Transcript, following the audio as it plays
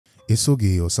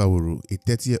Esoge Osawuru, a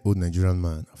 30-year-old Nigerian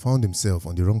man, found himself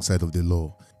on the wrong side of the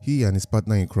law. He and his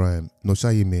partner in crime,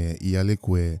 Noshayime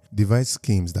Iyalekwe, devised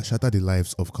schemes that shattered the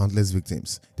lives of countless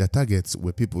victims. Their targets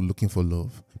were people looking for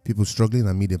love, people struggling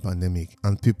amid a pandemic,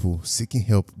 and people seeking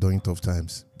help during tough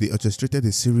times. They orchestrated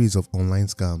a series of online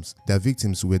scams. Their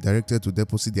victims were directed to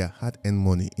deposit their hard-earned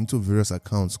money into various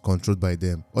accounts controlled by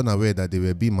them, unaware that they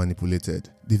were being manipulated.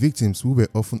 The victims, who were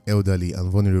often elderly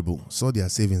and vulnerable, saw their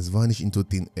savings vanish into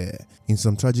thin air. In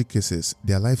some tragic cases,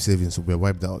 their life savings were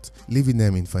wiped out, leaving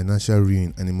them in financial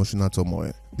ruin and emotional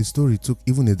turmoil. The story took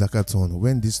even a darker turn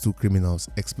when these two criminals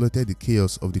exploited the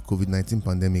chaos of the COVID-19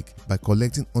 pandemic by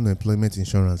collecting unemployment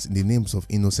insurance in the names of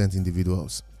innocent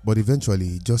individuals. But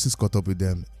eventually, justice caught up with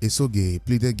them. Esoge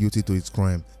pleaded guilty to his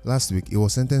crime. Last week, he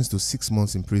was sentenced to 6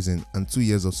 months in prison and 2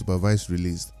 years of supervised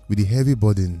release, with the heavy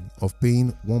burden of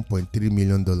paying $1.3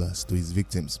 million to his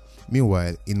victims.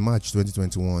 Meanwhile, in March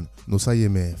 2021,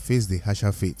 Nosayeme faced a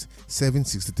harsher fate, serving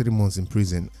 63 months in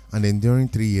prison and enduring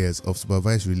 3 years of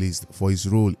supervised release for his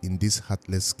role in this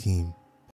heartless scheme.